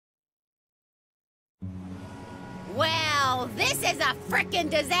Oh, this is a frickin'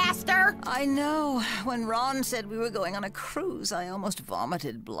 disaster! I know. When Ron said we were going on a cruise, I almost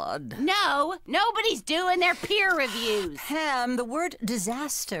vomited blood. No, nobody's doing their peer reviews. Pam, the word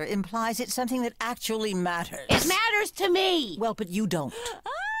disaster implies it's something that actually matters. It matters to me. Well, but you don't.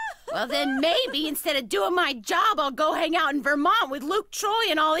 Well, then maybe instead of doing my job, I'll go hang out in Vermont with Luke Troy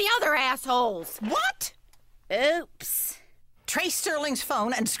and all the other assholes. What? Oops. Trace Sterling's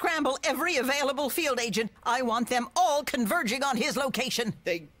phone and scramble every available field agent. I want them all converging on his location.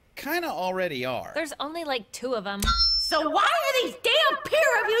 They kinda already are. There's only like 2 of them. So why are these damn peer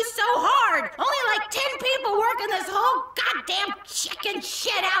reviews so hard? Only like 10 people working this whole goddamn chicken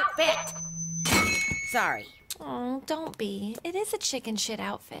shit outfit. Sorry. Oh, don't be. It is a chicken shit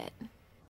outfit.